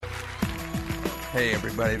Hey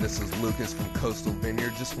everybody, this is Lucas from Coastal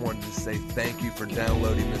Vineyard. Just wanted to say thank you for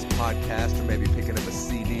downloading this podcast or maybe picking up a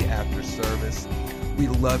CD after service. We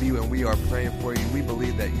love you and we are praying for you. We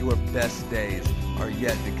believe that your best days are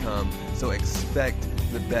yet to come, so expect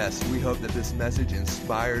the best. We hope that this message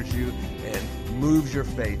inspires you and moves your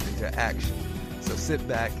faith into action. So sit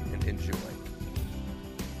back and enjoy.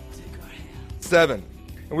 7.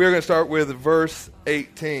 And we are going to start with verse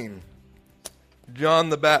 18. John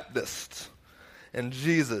the Baptist and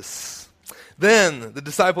Jesus. Then the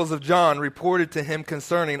disciples of John reported to him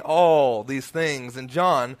concerning all these things. And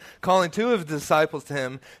John, calling two of his disciples to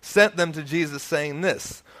him, sent them to Jesus, saying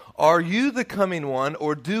this, "Are you the coming one,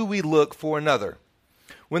 or do we look for another?"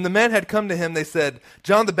 When the men had come to him, they said,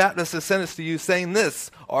 "John the Baptist has sent us to you, saying this,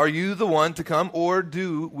 are you the one to come, or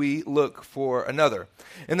do we look for another?"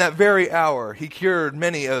 In that very hour, he cured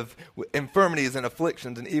many of infirmities and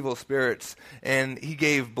afflictions and evil spirits, and he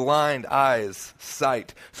gave blind eyes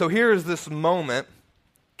sight. So here is this moment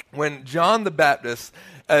when John the Baptist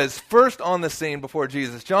is first on the scene before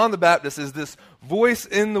Jesus. John the Baptist is this voice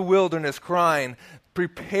in the wilderness crying,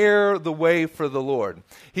 "Prepare the way for the Lord."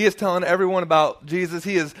 He is telling everyone about Jesus.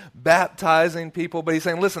 He is baptizing people, but he's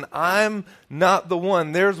saying, listen, I'm not the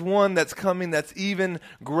one. There's one that's coming that's even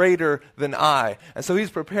greater than I. And so he's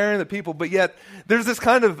preparing the people, but yet there's this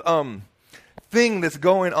kind of thing that's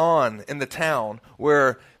going on in the town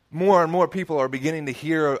where more and more people are beginning to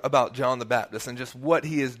hear about John the Baptist and just what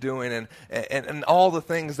he is doing and all the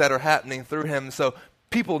things that are happening through him. So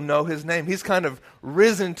people know his name. He's kind of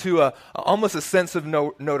risen to almost a sense of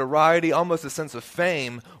notoriety, almost a sense of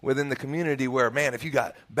fame within the community where, man, if you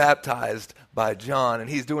got baptized by John and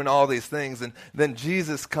he's doing all these things, and then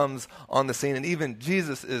Jesus comes on the scene and even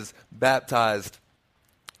Jesus is baptized.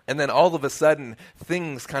 And then all of a sudden,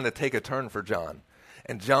 things kind of take a turn for John.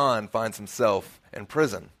 And John finds himself in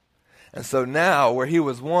prison. And so now, where he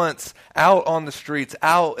was once out on the streets,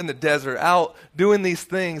 out in the desert, out doing these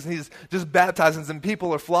things, and he's just baptizing, and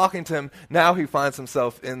people are flocking to him, now he finds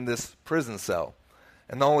himself in this prison cell.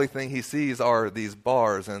 And the only thing he sees are these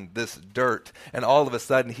bars and this dirt. And all of a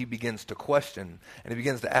sudden, he begins to question, and he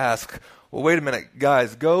begins to ask, well, wait a minute,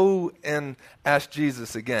 guys, go and ask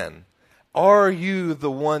Jesus again. Are you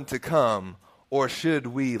the one to come? Or should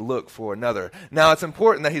we look for another? Now, it's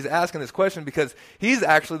important that he's asking this question because he's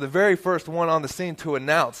actually the very first one on the scene to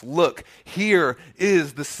announce, look, here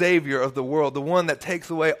is the Savior of the world, the one that takes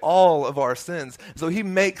away all of our sins. So he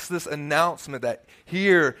makes this announcement that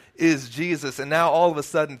here is Jesus. And now all of a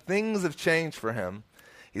sudden, things have changed for him.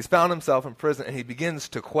 He's found himself in prison and he begins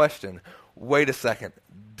to question, wait a second,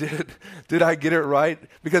 did I get it right?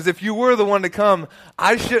 Because if you were the one to come,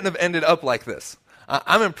 I shouldn't have ended up like this.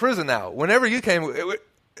 I'm in prison now. Whenever you came,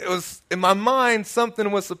 it was in my mind something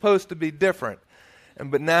was supposed to be different.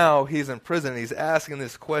 But now he's in prison. He's asking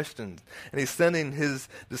this question. And he's sending his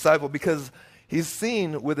disciple because he's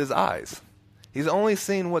seen with his eyes. He's only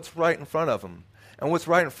seen what's right in front of him. And what's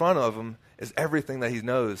right in front of him is everything that he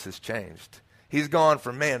knows has changed. He's gone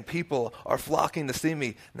from, man, people are flocking to see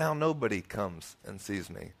me. Now nobody comes and sees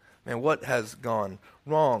me. Man, what has gone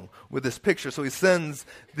wrong with this picture? So he sends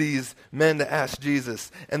these men to ask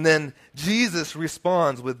Jesus. And then Jesus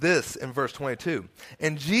responds with this in verse 22.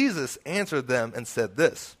 And Jesus answered them and said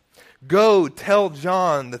this, "Go tell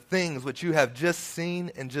John the things which you have just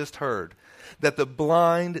seen and just heard, that the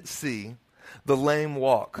blind see, the lame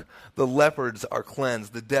walk, the leopards are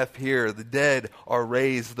cleansed, the deaf hear, the dead are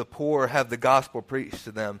raised, the poor have the gospel preached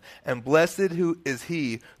to them, and blessed is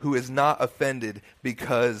he who is not offended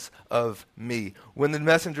because of me." When the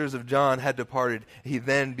messengers of John had departed, he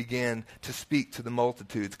then began to speak to the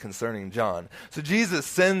multitudes concerning John. So Jesus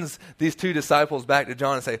sends these two disciples back to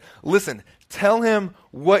John and say, listen, tell him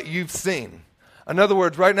what you've seen. In other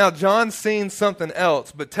words, right now, John's seen something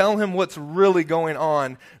else, but tell him what's really going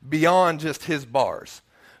on beyond just his bars,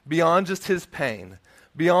 beyond just his pain,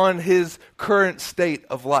 beyond his current state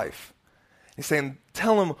of life. He's saying,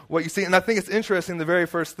 tell him what you see. And I think it's interesting, the very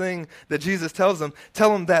first thing that Jesus tells them,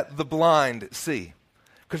 tell him that the blind see.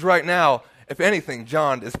 Because right now, if anything,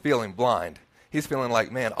 John is feeling blind. He's feeling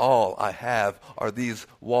like, man, all I have are these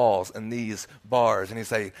walls and these bars. And he's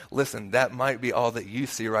saying, listen, that might be all that you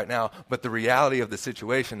see right now, but the reality of the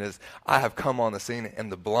situation is I have come on the scene and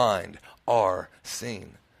the blind are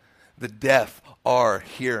seen. The deaf are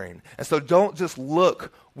hearing. And so don't just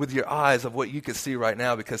look with your eyes of what you could see right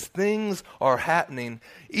now, because things are happening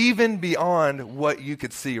even beyond what you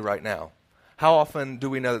could see right now. How often do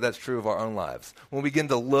we know that that's true of our own lives? When we begin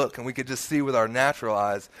to look and we could just see with our natural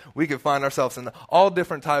eyes, we could find ourselves in all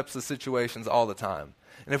different types of situations all the time.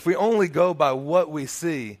 And if we only go by what we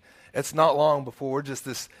see, it's not long before we're just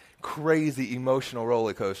this crazy emotional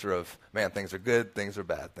roller coaster of, man, things are good, things are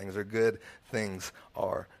bad, things are good, things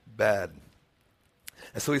are bad.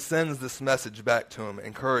 And so he sends this message back to him,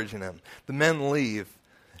 encouraging him. The men leave,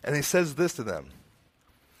 and he says this to them.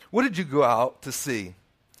 What did you go out to see?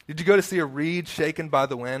 Did you go to see a reed shaken by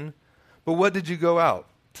the wind? But what did you go out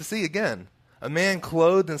to see again? A man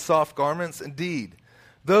clothed in soft garments? Indeed,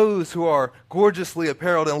 those who are gorgeously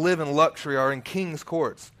apparelled and live in luxury are in king's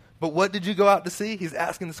courts. But what did you go out to see? He's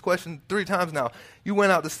asking this question 3 times now. You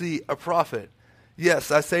went out to see a prophet.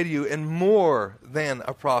 Yes, I say to you, and more than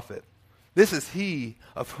a prophet. This is he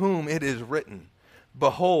of whom it is written,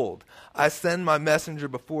 behold, I send my messenger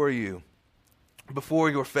before you, before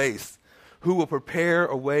your face, who will prepare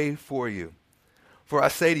a way for you. For I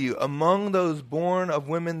say to you, among those born of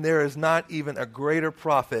women there is not even a greater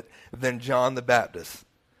prophet than John the Baptist.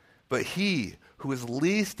 But he who is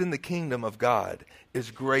least in the kingdom of God is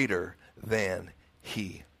greater than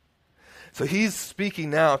he. So he's speaking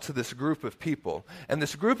now to this group of people. And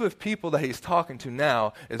this group of people that he's talking to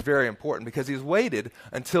now is very important because he's waited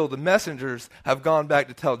until the messengers have gone back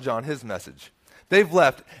to tell John his message. They've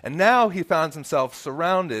left, and now he finds himself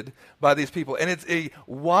surrounded by these people. And it's a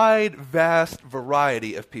wide, vast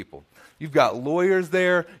variety of people. You've got lawyers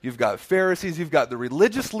there, you've got Pharisees, you've got the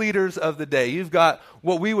religious leaders of the day, you've got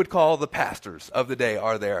what we would call the pastors of the day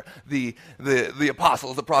are there, the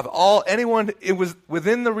apostles, the prophet, anyone it was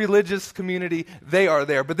within the religious community, they are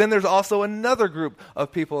there. But then there's also another group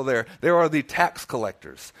of people there. There are the tax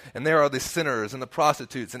collectors, and there are the sinners and the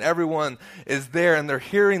prostitutes, and everyone is there, and they're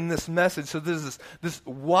hearing this message. So there's this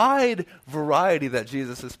wide variety that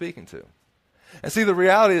Jesus is speaking to. And see, the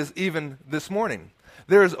reality is even this morning,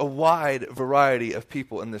 there's a wide variety of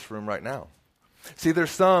people in this room right now. See,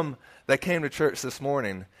 there's some that came to church this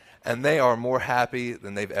morning, and they are more happy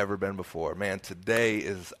than they've ever been before. Man, today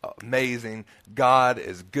is amazing. God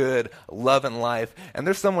is good, loving life. And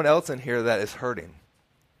there's someone else in here that is hurting.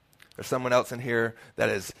 There's someone else in here that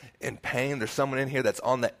is in pain. There's someone in here that's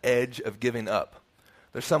on the edge of giving up.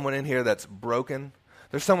 There's someone in here that's broken.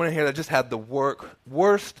 There's someone in here that just had the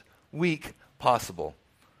worst week possible.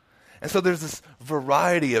 And so there's this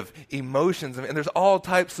variety of emotions, and there's all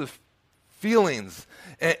types of feelings.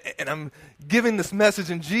 And I'm giving this message,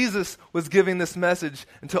 and Jesus was giving this message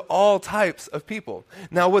to all types of people.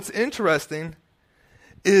 Now, what's interesting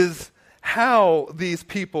is how these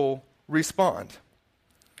people respond.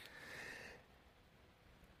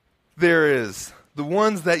 There is the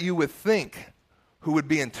ones that you would think who would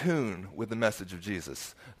be in tune with the message of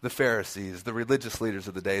Jesus, the Pharisees, the religious leaders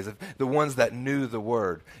of the days, the ones that knew the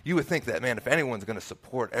word. You would think that, man, if anyone's going to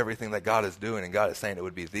support everything that God is doing and God is saying, it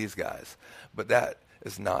would be these guys. But that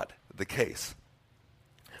is not the case.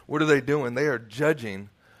 What are they doing? They are judging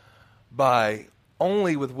by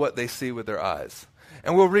only with what they see with their eyes.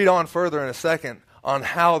 And we'll read on further in a second on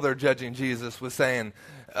how they're judging Jesus with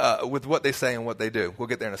what they say and what they do. We'll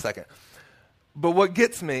get there in a second. But what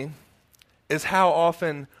gets me is how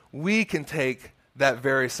often we can take that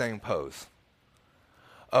very same pose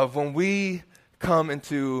of when we come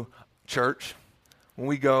into church, when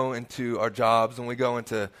we go into our jobs, when we go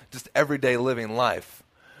into just everyday living life.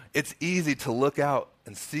 It's easy to look out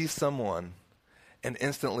and see someone and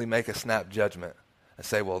instantly make a snap judgment and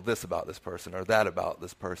say, well, this about this person or that about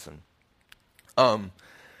this person.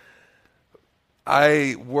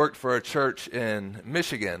 I worked for a church in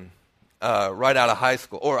Michigan right out of high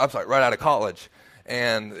school, right out of college.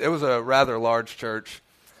 And it was a rather large church.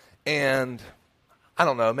 And I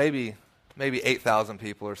don't know, maybe 8,000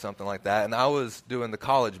 people or something like that. And I was doing the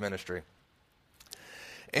college ministry.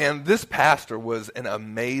 And this pastor was an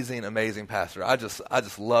amazing, amazing pastor. I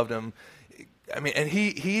just loved him. I mean, and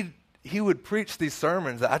he would preach these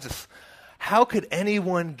sermons that how could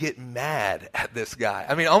anyone get mad at this guy?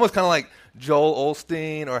 I mean, almost kind of like Joel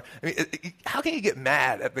Osteen, or how can you get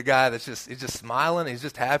mad at the guy he's just smiling, he's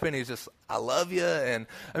just happy, and he's just, I love you. And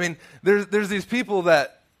I mean, there's these people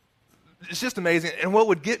that it's just amazing. And what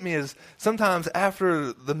would get me is sometimes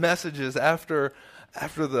after the messages, after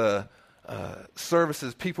the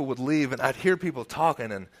services, people would leave, and I'd hear people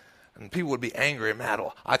talking, and people would be angry and mad.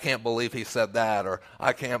 Well, I can't believe he said that, or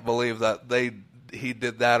I can't believe that he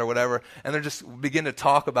did that or whatever, and they just begin to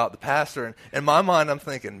talk about the pastor. And in my mind, I'm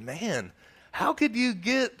thinking, man, how could you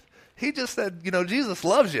he just said, Jesus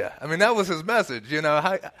loves you. I mean, that was his message,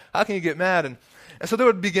 how can you get mad? And so there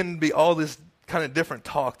would begin to be all this kind of different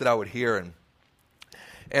talk that I would hear.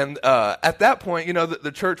 And at that point,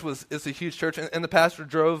 the church it's a huge church, and the pastor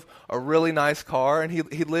drove a really nice car, and he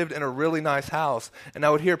lived in a really nice house. And I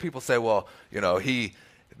would hear people say, well, he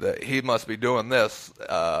must be doing this.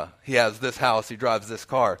 He has this house. He drives this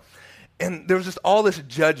car. And there was just all this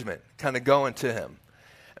judgment kind of going to him.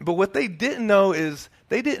 But what they didn't know is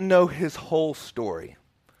they didn't know his whole story.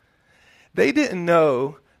 They didn't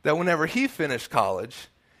know that whenever he finished college,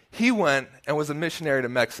 he went and was a missionary to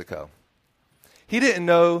Mexico. He didn't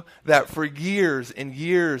know that for years and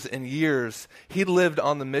years and years, he lived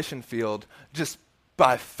on the mission field just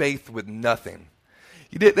by faith with nothing.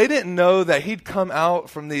 They didn't know that he'd come out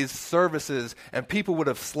from these services and people would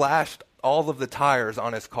have slashed all of the tires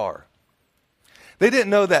on his car. They didn't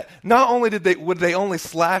know that not only would they only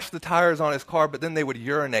slash the tires on his car, but then they would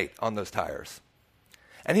urinate on those tires.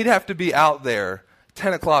 And he'd have to be out there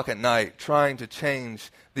 10 o'clock at night trying to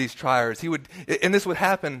change these tires. And this would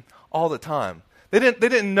happen all the time. They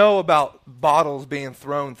didn't know about bottles being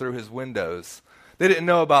thrown through his windows. They didn't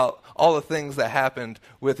know about all the things that happened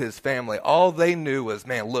with his family. All they knew was,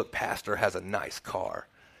 man, look, Pastor has a nice car.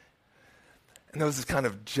 And there was this kind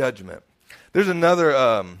of judgment. There's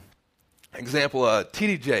another example,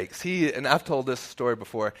 T.D. Jakes. And I've told this story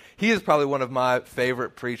before. He is probably one of my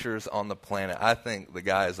favorite preachers on the planet. I think the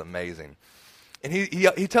guy is amazing. And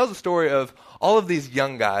he tells a story of all of these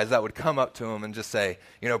young guys that would come up to him and just say,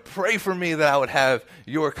 pray for me that I would have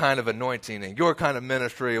your kind of anointing and your kind of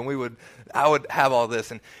ministry, and I would have all this.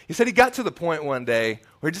 And he said he got to the point one day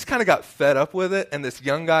where he just kind of got fed up with it, and this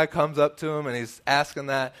young guy comes up to him and he's asking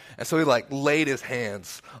that, and so he laid his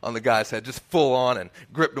hands on the guy's head, just full on, and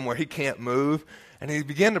gripped him where he can't move. And he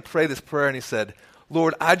began to pray this prayer, and he said,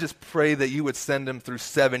 Lord, I just pray that you would send him through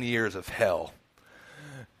 7 years of hell.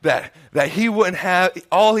 That he wouldn't have,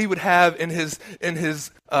 all he would have in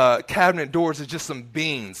his cabinet doors is just some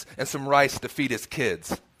beans and some rice to feed his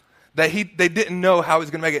kids. They didn't know how he was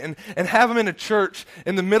going to make it. And have him in a church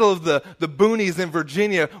in the middle of the boonies in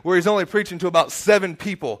Virginia where he's only preaching to about 7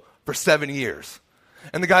 people for 7 years.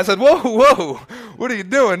 And the guy said, whoa, what are you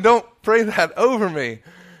doing? Don't pray that over me.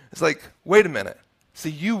 It's like, wait a minute. See,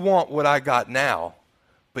 you want what I got now,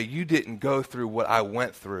 but you didn't go through what I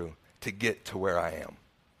went through to get to where I am.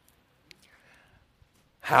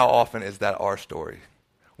 How often is that our story?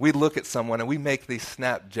 We look at someone and we make these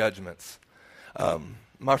snap judgments.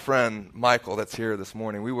 My friend Michael that's here this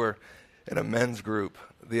morning, we were in a men's group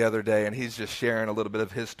the other day, and he's just sharing a little bit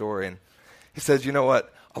of his story. And he says, you know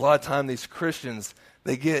what, a lot of time these Christians,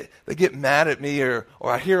 they get mad at me, or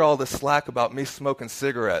I hear all this slack about me smoking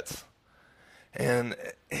cigarettes. And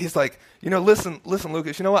he's like, listen,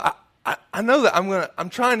 Lucas, you know what, I know that I'm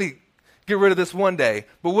trying to get rid of this one day,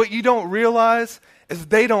 but what you don't realize is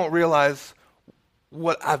they don't realize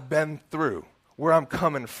what I've been through, where I'm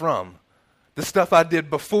coming from, the stuff I did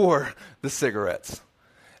before the cigarettes.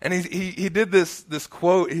 And he did this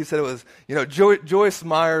quote. He said it was, Joyce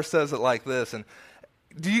Meyer says it like this. And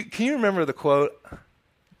can you remember the quote?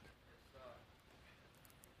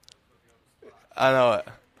 I know it.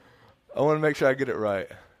 I want to make sure I get it right.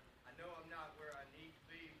 I know I'm not where I need to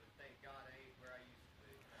be, but thank God I ain't where I used to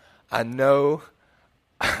be. I know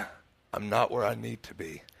I'm not where I need to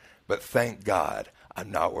be, but thank God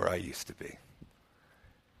I'm not where I used to be.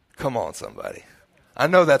 Come on, somebody. I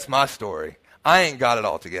know that's my story. I ain't got it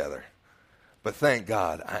all together, but thank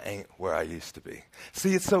God I ain't where I used to be.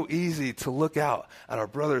 See, it's so easy to look out at our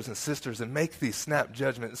brothers and sisters and make these snap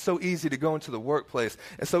judgments. It's so easy to go into the workplace.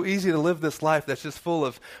 It's so easy to live this life that's just full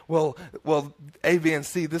of, well, A, B, and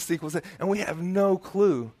C, this equals it, and we have no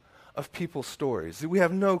clue of people's stories. We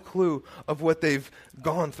have no clue of what they've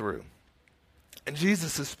gone through. And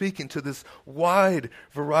Jesus is speaking to this wide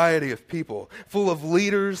variety of people, full of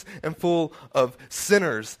leaders and full of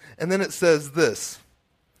sinners. And then it says this,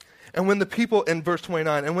 and when the people, in verse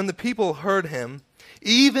 29, and when the people heard him,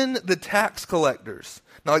 even the tax collectors.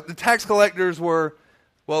 Now, the tax collectors were,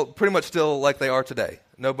 pretty much still like they are today.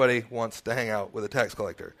 Nobody wants to hang out with a tax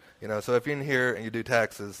collector. So if you're in here and you do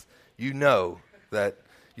taxes, you know that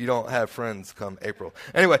you don't have friends come April.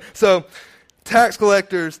 Anyway, so tax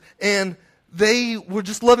collectors, and they were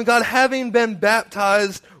just loving God, having been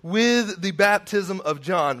baptized with the baptism of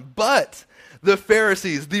John. But the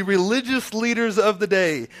Pharisees, the religious leaders of the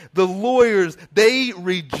day, the lawyers, they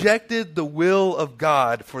rejected the will of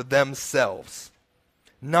God for themselves,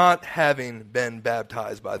 not having been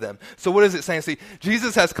baptized by them. So what is it saying? See,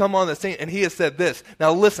 Jesus has come on the scene and he has said this.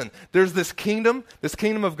 Now listen, there's this kingdom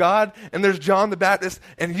of God, and there's John the Baptist,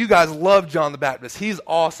 and you guys love John the Baptist. He's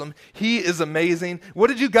awesome. He is amazing. What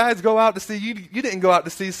did you guys go out to see? You didn't go out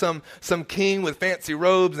to see some king with fancy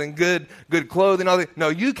robes and good clothing. All that. No,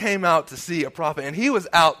 you came out to see a prophet, and he was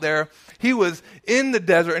out there. He was in the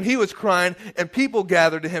desert, and he was crying, and people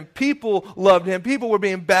gathered to him. People loved him. People were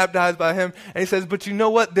being baptized by him. And he says, but you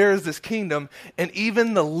know what? There is this kingdom, and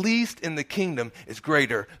even the least in the kingdom is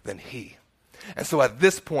greater than he. And so at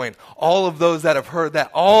this point, all of those that have heard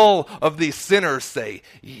that, all of these sinners say,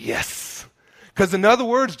 yes. Because in other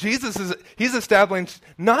words, he's establishing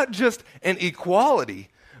not just an equality,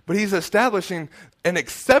 but he's establishing an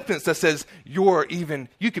acceptance that says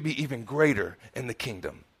you could be even greater in the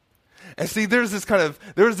kingdom. And see, there's this kind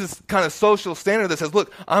of social standard that says,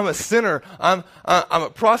 look, I'm a sinner, I'm a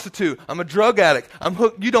prostitute, I'm a drug addict, I'm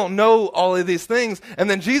hooked. You don't know all of these things. And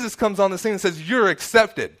then Jesus comes on the scene and says, you're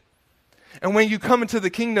accepted. And when you come into the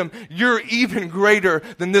kingdom, you're even greater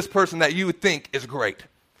than this person that you would think is great.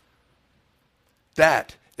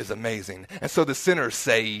 That is amazing. And so the sinners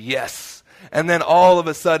say yes. And then all of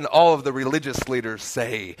a sudden, all of the religious leaders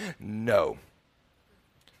say no.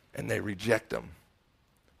 And they reject them.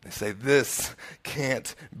 They say, this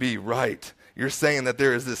can't be right. You're saying that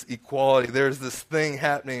there is this equality, there's this thing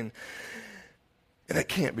happening, and it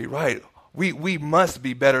can't be right. We must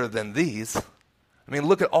be better than these. I mean,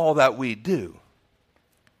 look at all that we do.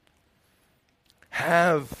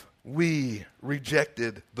 Have we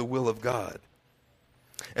rejected the will of God?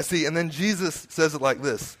 And see, and then Jesus says it like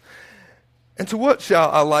this. And to what shall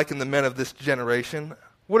I liken the men of this generation?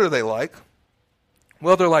 What are they like?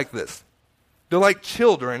 Well, they're like this. They're like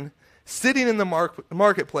children sitting in the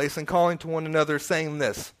marketplace and calling to one another, saying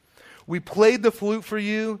this, we played the flute for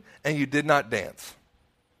you, and you did not dance.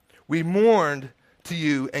 We mourned to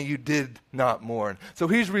you, and you did not mourn. So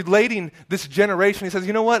he's relating this generation. He says,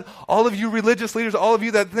 you know what? All of you religious leaders, all of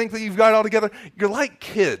you that think that you've got it all together, you're like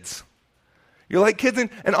kids. You're like kids,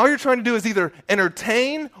 and all you're trying to do is either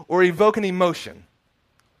entertain or evoke an emotion.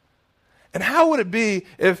 And how would it be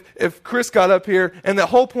if Chris got up here and the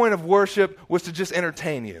whole point of worship was to just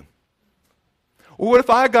entertain you? Or what if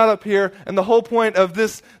I got up here and the whole point of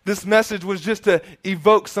this message was just to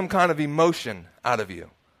evoke some kind of emotion out of you?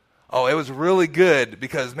 Oh, it was really good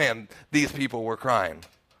because, man, these people were crying.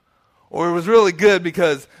 Or it was really good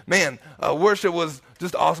because, man, worship was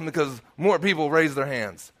just awesome because more people raised their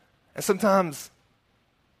hands. And sometimes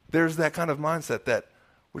there's that kind of mindset that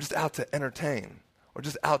we're just out to entertain. Or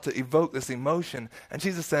just out to evoke this emotion. And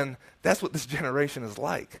Jesus saying, that's what this generation is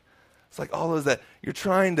like. It's like all those that you're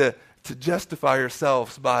trying to justify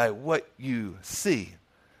yourselves by what you see.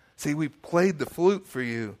 See, we played the flute for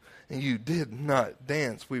you, and you did not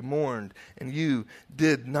dance. We mourned, and you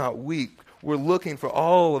did not weep. We're looking for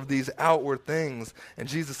all of these outward things. And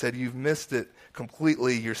Jesus said, you've missed it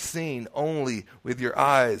completely. You're seeing only with your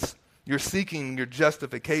eyes. You're seeking your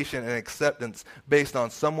justification and acceptance based on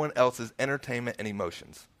someone else's entertainment and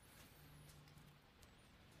emotions.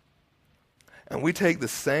 And we take the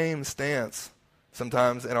same stance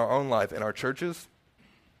sometimes in our own life, in our churches,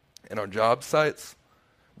 in our job sites,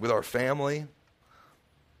 with our family. And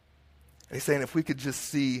he's saying if we could just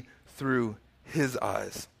see through his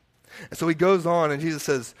eyes. And so he goes on and Jesus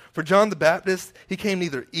says, for John the Baptist, he came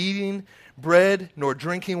neither eating bread nor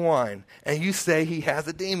drinking wine, and you say he has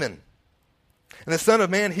a demon. And the Son of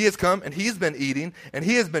Man, he has come, and he's been eating, and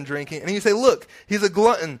he has been drinking. And you say, look, he's a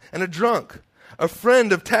glutton and a drunk, a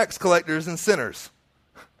friend of tax collectors and sinners.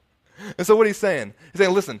 And so what he's saying? He's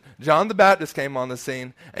saying, listen, John the Baptist came on the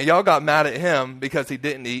scene, and y'all got mad at him because he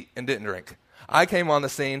didn't eat and didn't drink. I came on the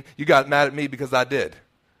scene, you got mad at me because I did.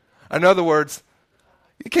 In other words,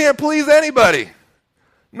 you can't please anybody.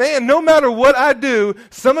 Man, no matter what I do,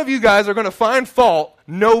 some of you guys are going to find fault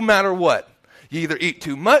no matter what. You either eat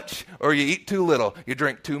too much or you eat too little. You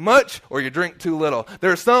drink too much or you drink too little. There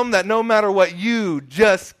are some that no matter what, you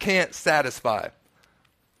just can't satisfy.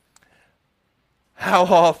 How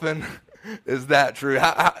often is that true?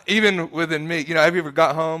 Even within me, have you ever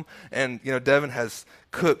got home and, Devin has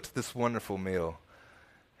cooked this wonderful meal.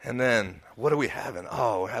 And then, what are we having?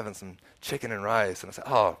 Oh, we're having some chicken and rice. And I said,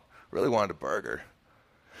 oh, really wanted a burger.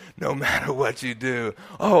 No matter what you do.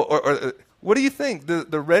 Oh, or what do you think?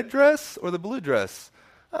 The red dress or the blue dress?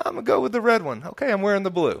 I'm going to go with the red one. Okay, I'm wearing the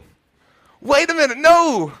blue. Wait a minute,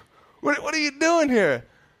 no! What are you doing here?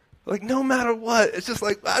 Like, no matter what, it's just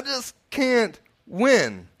like, I just can't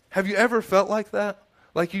win. Have you ever felt like that?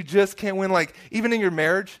 Like you just can't win? Like, even in your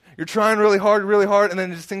marriage, you're trying really hard, and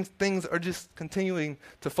then just things are just continuing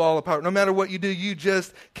to fall apart. No matter what you do, you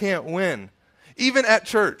just can't win. Even at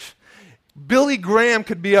church. Billy Graham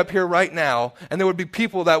could be up here right now, and there would be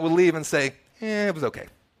people that would leave and say, it was okay.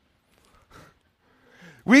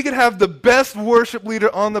 We could have the best worship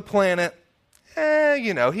leader on the planet.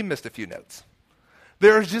 He missed a few notes.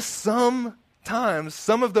 There are just some times,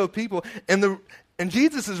 some of those people, and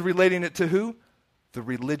Jesus is relating it to who? The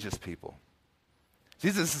religious people.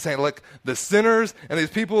 Jesus is saying, look, the sinners and these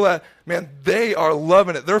people that, man, they are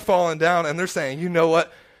loving it. They're falling down, and they're saying, you know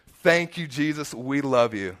what? Thank you, Jesus. We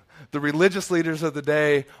love you. the religious leaders of the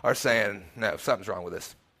day are saying, no, something's wrong with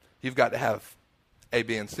this. You've got to have A,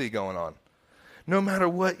 B, and C going on. No matter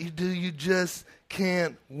what you do, you just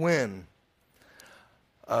can't win.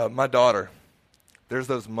 My daughter, there's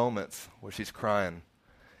those moments where she's crying.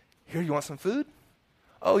 Here, you want some food?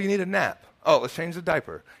 Oh, you need a nap. Oh, let's change the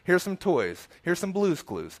diaper. Here's some toys. Here's some Blue's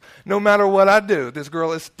Clues. No matter what I do, this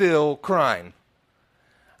girl is still crying.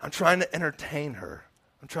 I'm trying to entertain her.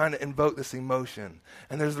 I'm trying to invoke this emotion.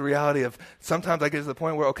 And there's the reality of sometimes I get to the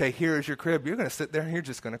point where, okay, here is your crib. You're going to sit there and you're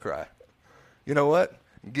just going to cry. You know what?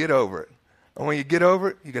 Get over it. And when you get over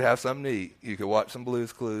it, you could have something to eat. You could watch some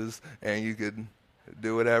Blue's Clues, and you could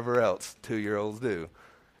do whatever else 2-year-olds do.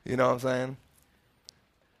 You know what I'm saying?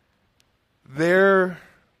 There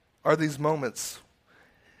are these moments,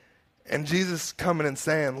 and Jesus coming and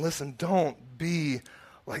saying, listen, don't be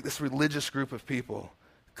like this religious group of people.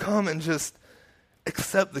 Come and just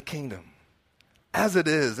accept the kingdom as it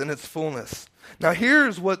is in its fullness. Now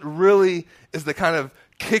here's what really is the kind of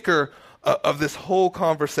kicker of this whole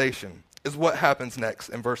conversation, is what happens next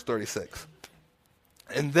in verse 36.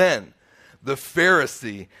 And then the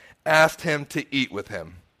Pharisee asked him to eat with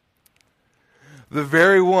him. The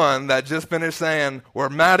very one that just finished saying, we're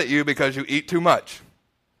mad at you because you eat too much,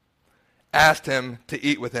 asked him to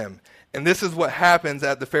eat with him. And this is what happens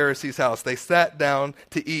at the Pharisee's house. They sat down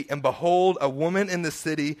to eat, and behold, a woman in the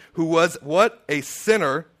city who was, what? A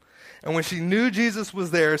sinner. And when she knew Jesus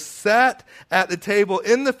was there, sat at the table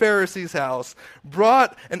in the Pharisee's house,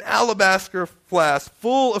 brought an alabaster flask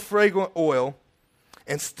full of fragrant oil,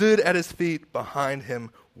 and stood at his feet behind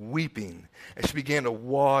him, weeping. And she began to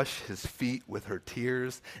wash his feet with her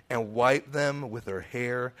tears and wipe them with her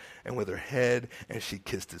hair and with her head. And she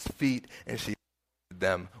kissed his feet, and she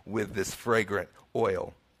them with this fragrant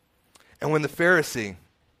oil. And when the Pharisee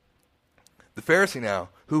now,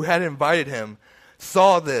 who had invited him,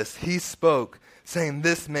 saw this, he spoke, saying,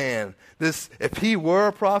 this man, if he were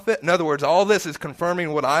a prophet, in other words, all this is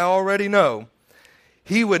confirming what I already know,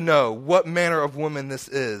 he would know what manner of woman this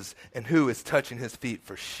is and who is touching his feet,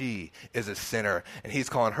 for she is a sinner. And he's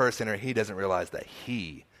calling her a sinner, and he doesn't realize that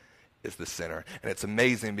he is the sinner. And it's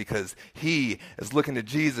amazing because he is looking to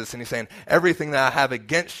Jesus and he's saying, everything that I have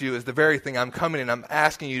against you is the very thing I'm coming and I'm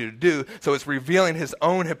asking you to do. So it's revealing his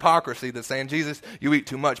own hypocrisy that's saying, Jesus, you eat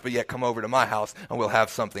too much, but yet come over to my house and we'll have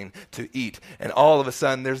something to eat. And all of a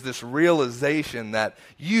sudden there's this realization that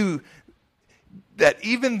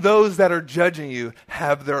even those that are judging you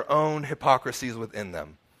have their own hypocrisies within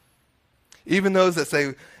them. Even those that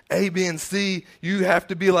say, A, B, and C, you have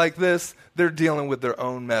to be like this, they're dealing with their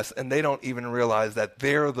own mess, and they don't even realize that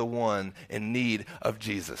they're the one in need of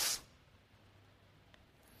Jesus.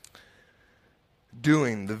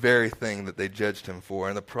 Doing the very thing that they judged him for.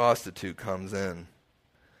 And the prostitute comes in,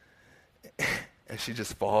 and she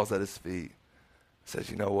just falls at his feet. Says,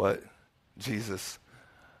 you know what, Jesus,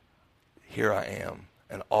 here I am,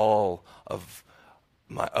 and all of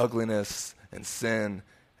my ugliness and sin,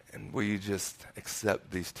 and will you just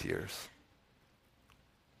accept these tears?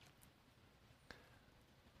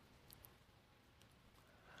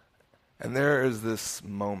 And there is this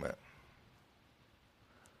moment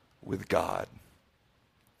with God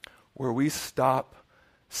where we stop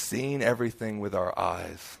seeing everything with our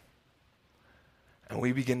eyes and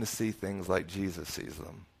we begin to see things like Jesus sees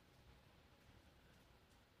them.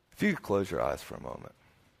 If you could close your eyes for a moment.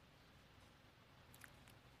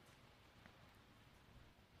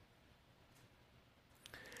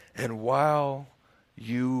 And while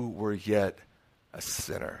you were yet a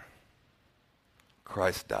sinner,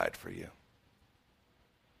 Christ died for you.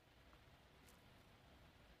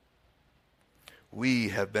 We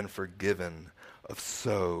have been forgiven of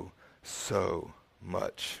so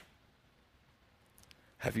much.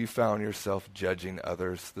 Have you found yourself judging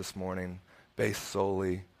others this morning based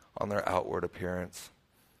solely on their outward appearance?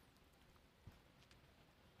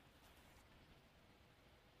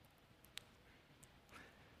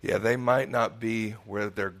 Yeah, they might not be where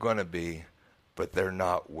they're going to be, but they're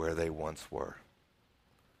not where they once were.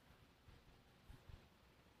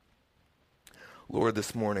 Lord,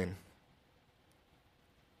 this morning,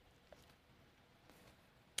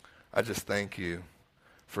 I just thank you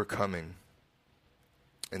for coming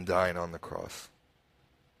and dying on the cross.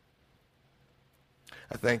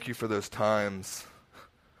 I thank you for those times,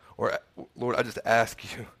 or Lord, I just ask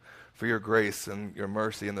you for your grace and your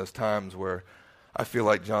mercy in those times where I feel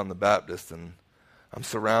like John the Baptist and I'm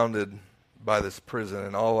surrounded by this prison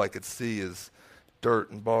and all I could see is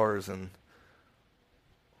dirt and bars. And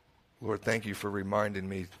Lord, thank you for reminding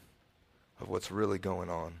me of what's really going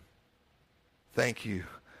on. Thank you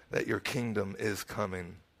that your kingdom is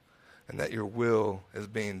coming and that your will is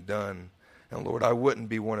being done. And Lord, I wouldn't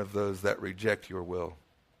be one of those that reject your will.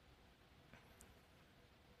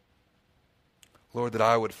 Lord, that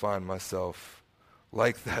I would find myself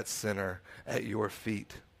like that sinner at your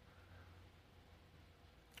feet,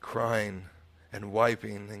 crying and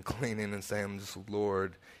wiping and cleaning and saying, just,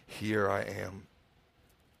 Lord, here I am.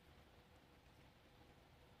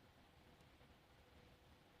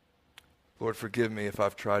 Lord, forgive me if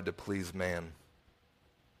I've tried to please man.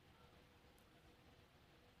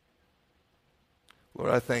 Lord,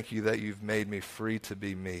 I thank you that you've made me free to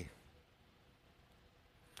be me.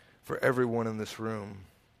 For everyone in this room,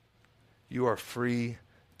 you are free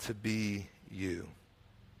to be you.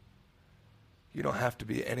 You don't have to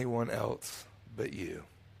be anyone else but you.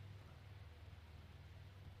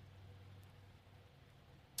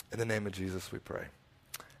 In the name of Jesus we pray.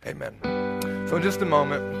 Amen. So in just a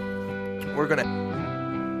moment, we're going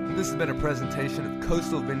to... This has been a presentation of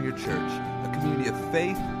Coastal Vineyard Church, a community of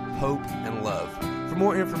faith, hope, and love. For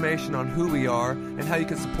more information on who we are and how you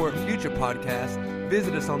can support future podcasts,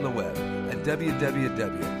 visit us on the web at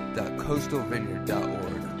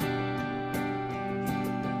www.coastalvineyard.org.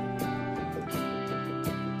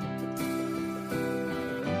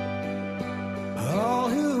 All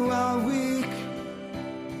who are weak,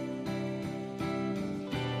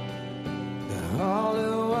 all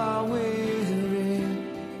who are weary,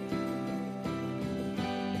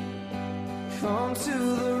 come to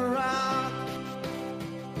the rock,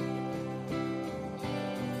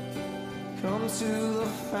 come to the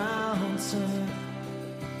fountain.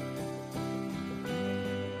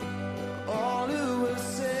 All who have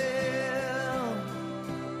sailed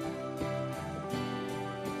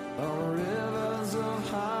on rivers of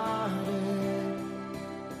heartache,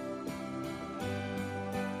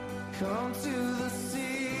 come to the sea.